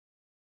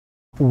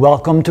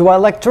Welcome to our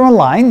lecture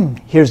online.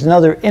 Here's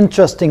another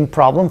interesting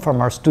problem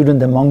from our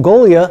student in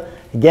Mongolia,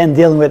 again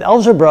dealing with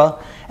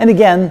algebra, and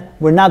again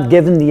we're not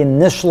given the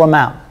initial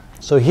amount.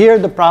 So here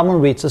the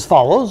problem reads as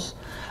follows.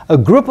 A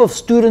group of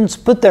students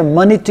put their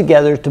money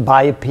together to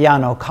buy a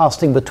piano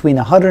costing between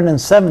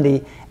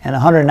 $170 and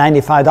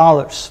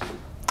 $195.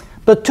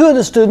 But two of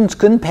the students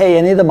couldn't pay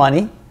any of the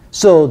money,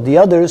 so the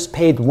others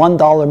paid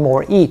 $1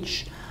 more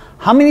each.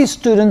 How many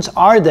students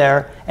are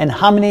there, and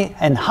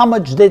how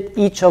much did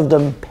each of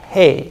them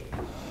pay?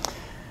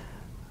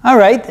 All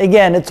right,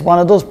 again, it's one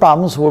of those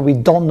problems where we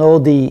don't know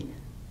the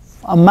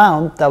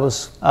amount that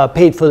was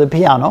paid for the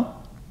piano.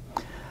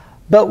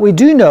 But we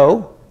do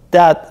know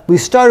that we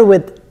started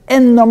with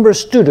n number of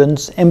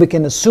students, and we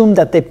can assume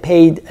that they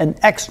paid an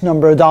X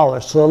number of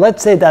dollars. So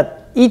let's say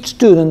that each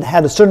student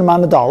had a certain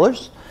amount of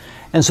dollars,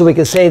 and so we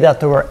can say that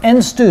there were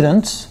n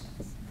students,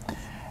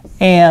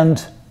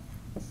 and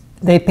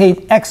they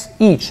paid X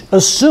each,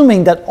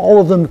 assuming that all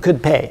of them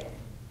could pay.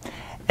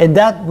 And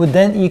that would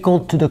then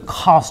equal to the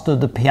cost of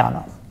the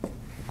piano.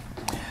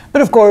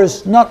 But of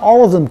course, not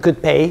all of them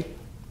could pay.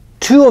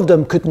 Two of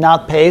them could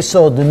not pay,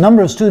 so the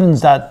number of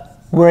students that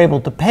were able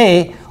to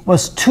pay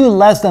was 2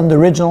 less than the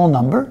original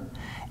number.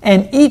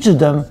 And each of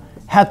them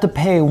had to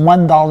pay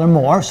 $1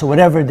 more, so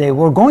whatever they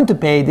were going to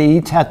pay, they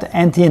each had to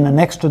ante in an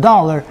extra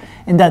dollar,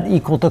 and that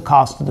equaled the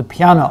cost of the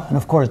piano. And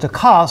of course, the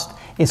cost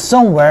is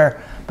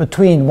somewhere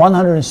between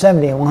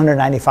 $170 and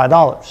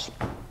 $195.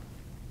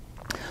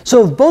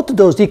 So if both of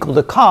those equal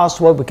the cost,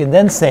 what we can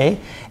then say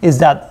is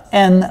that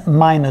n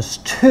minus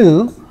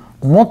 2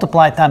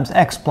 multiplied times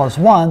x plus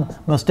 1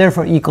 must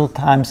therefore equal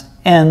times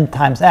n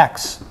times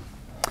x.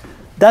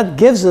 That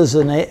gives us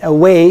a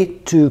way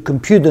to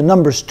compute the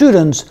number of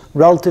students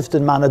relative to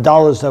the amount of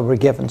dollars that were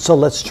given. So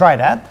let's try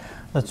that.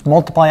 Let's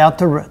multiply out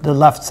the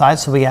left side.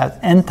 So we have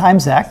n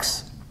times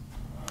x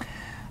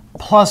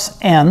plus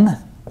n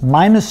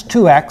minus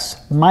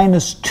 2x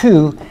minus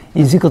 2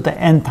 is equal to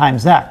n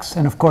times x.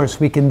 And of course,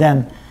 we can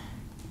then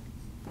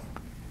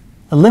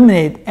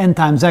eliminate n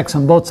times x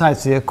on both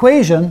sides of the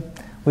equation,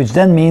 which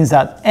then means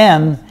that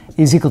n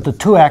is equal to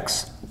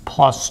 2x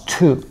plus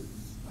 2.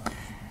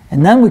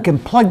 And then we can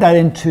plug that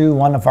into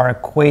one of our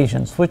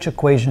equations. Which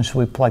equation should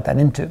we plug that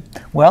into?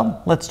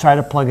 Well, let's try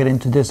to plug it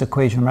into this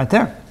equation right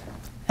there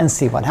and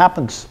see what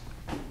happens.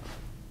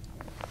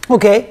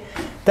 Okay,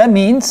 that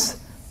means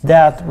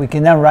that we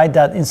can then write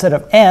that instead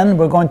of n,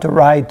 we're going to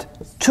write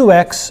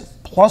 2x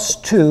plus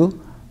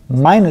 2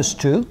 minus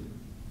 2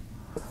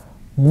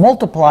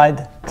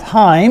 multiplied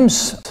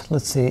times,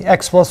 let's see,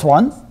 x plus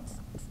 1.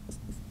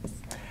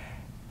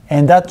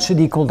 And that should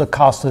equal the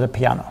cost of the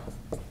piano.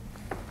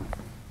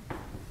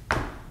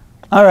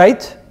 All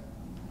right,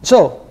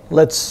 so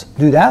let's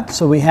do that.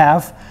 So we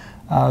have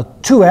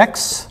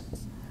 2x,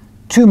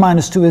 2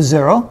 minus 2 is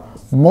 0,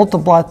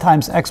 multiplied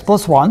times x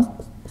plus 1.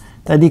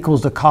 That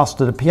equals the cost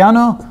of the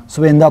piano.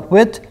 So we end up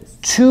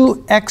with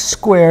 2x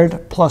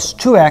squared plus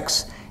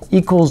 2x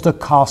equals the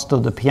cost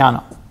of the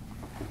piano.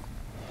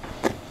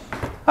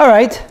 All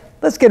right,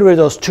 let's get rid of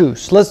those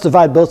 2's. Let's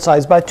divide both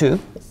sides by 2.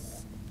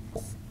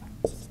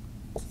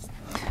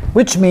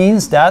 Which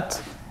means that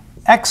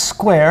x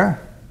squared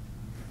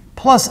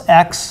plus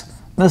x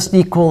must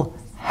equal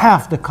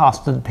half the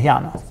cost of the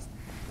piano.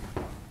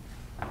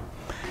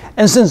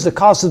 And since the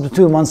cost is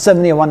between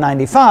 170 and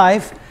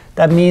 195,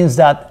 that means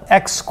that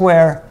x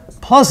squared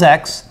plus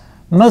x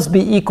must be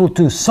equal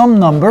to some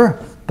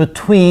number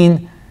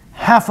between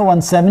half of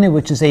 170,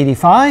 which is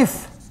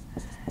 85,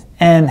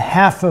 and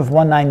half of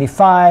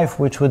 195,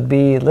 which would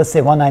be, let's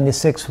say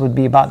 196 would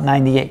be about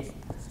 98,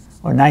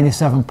 or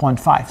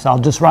 97.5. So I'll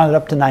just round it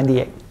up to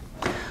 98.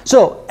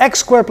 So x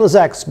squared plus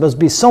x must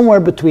be somewhere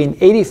between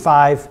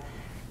 85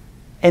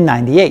 and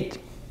 98.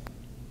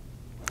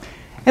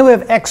 And we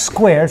have x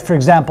squared. For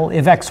example,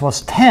 if x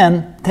was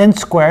 10, 10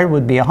 squared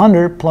would be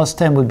 100, plus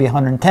 10 would be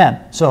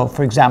 110. So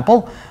for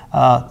example,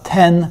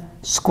 10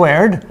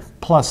 squared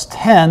plus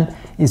 10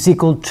 is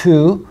equal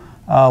to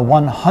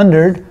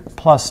 100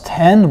 plus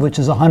 10, which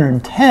is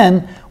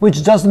 110,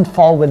 which doesn't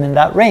fall within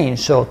that range.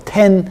 So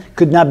 10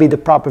 could not be the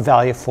proper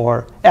value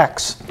for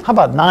x. How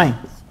about 9?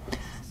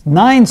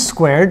 9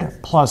 squared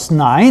plus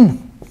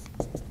 9,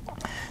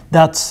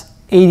 that's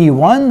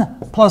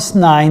 81 plus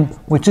 9,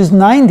 which is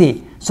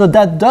 90. So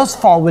that does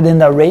fall within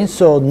that range,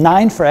 so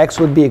 9 for x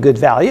would be a good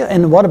value.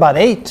 And what about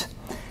 8?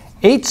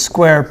 8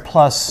 squared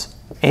plus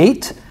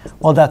 8,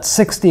 well that's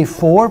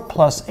 64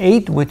 plus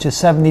 8, which is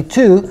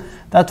 72.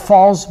 That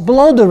falls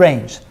below the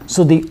range.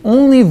 So the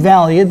only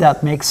value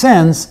that makes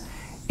sense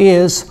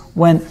is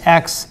when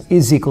x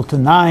is equal to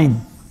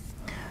 9.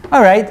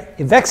 All right,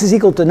 if x is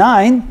equal to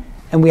 9,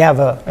 and we have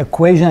an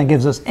equation that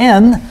gives us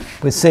n,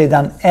 we say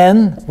then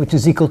n, which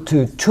is equal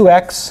to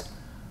 2x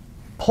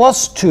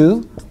plus 2,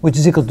 which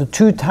is equal to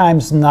 2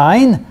 times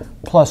 9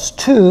 plus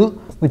 2,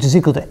 which is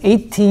equal to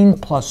 18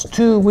 plus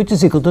 2, which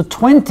is equal to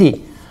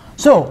 20.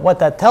 So what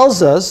that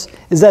tells us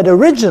is that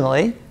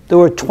originally there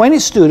were 20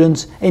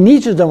 students, and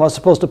each of them was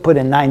supposed to put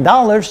in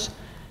 $9.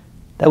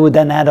 That would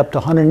then add up to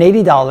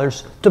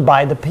 $180 to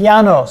buy the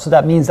piano. So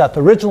that means that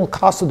the original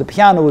cost of the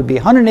piano would be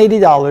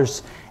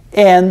 $180,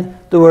 and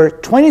there were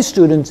 20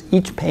 students,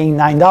 each paying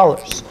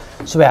 $9.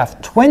 So we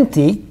have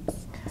 20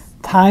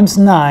 times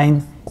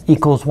 9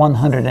 equals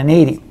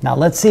 180. Now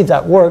let's see if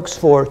that works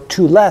for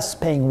 2 less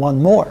paying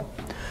 1 more.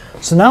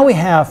 So now we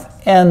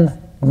have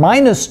n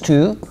minus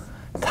 2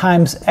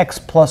 times x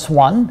plus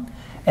 1,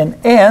 and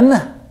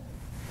n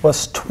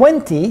was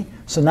 20,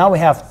 so now we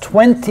have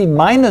 20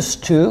 minus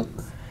 2,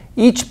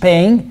 each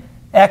paying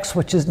x,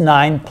 which is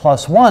 9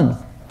 plus 1.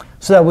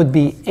 So that would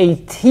be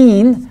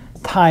 18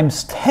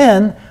 times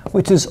 10,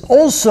 which is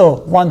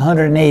also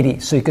 180.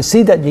 So you can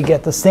see that you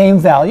get the same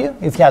value.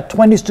 If you had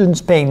 20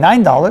 students paying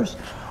 $9,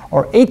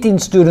 or 18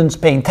 students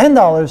paying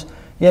 $10,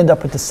 you end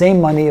up with the same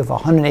money of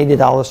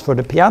 $180 for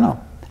the piano.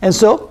 And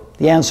so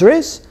the answer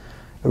is,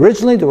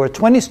 originally there were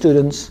 20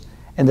 students,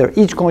 and they're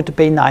each going to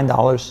pay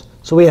 $9.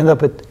 So we end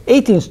up with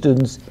 18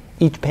 students,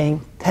 each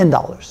paying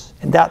 $10.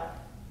 And that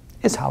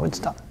is how it's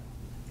done.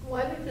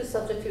 Why did you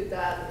substitute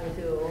that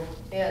into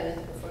the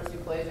first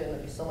equation? It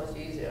would be so much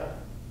easier.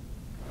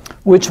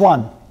 Which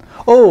one?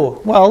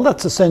 Oh, well,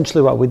 that's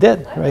essentially what we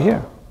did right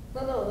here.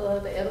 No,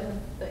 the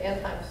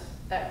n times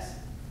x.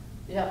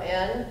 You have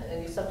n,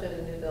 and you substitute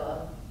into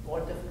the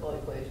more difficult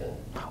equation.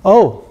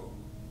 Oh,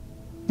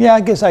 yeah, I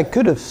guess I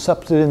could have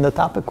substituted in the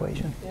top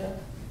equation. Yeah,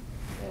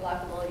 make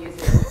life a little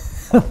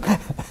easier.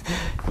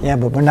 Yeah,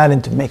 but we're not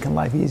into making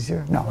life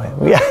easier. No,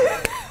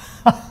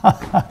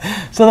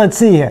 so let's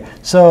see here.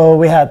 So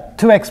we had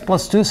 2x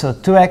plus 2, so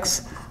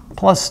 2x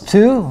plus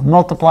 2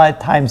 multiplied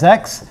times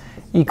x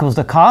equals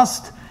the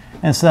cost.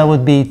 And so that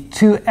would be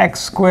 2x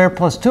squared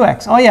plus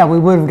 2x. Oh yeah, we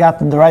would have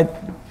gotten the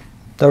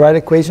right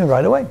equation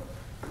right away.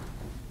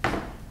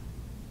 Of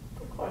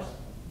course.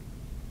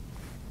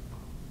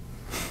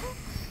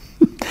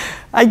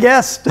 I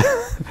guessed.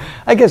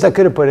 I guess I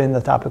could have put it in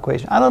the top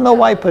equation. I don't know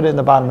why I put it in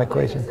the bottom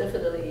equation. It's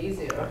infinitely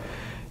easier.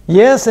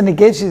 Yes, and it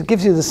gives you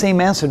the same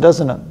answer,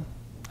 doesn't it?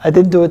 I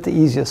didn't do it the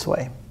easiest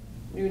way.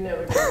 You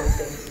never do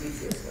anything the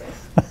easiest way.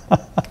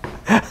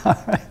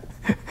 All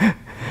right.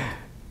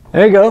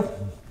 There you go.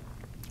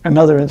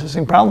 Another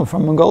interesting problem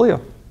from Mongolia.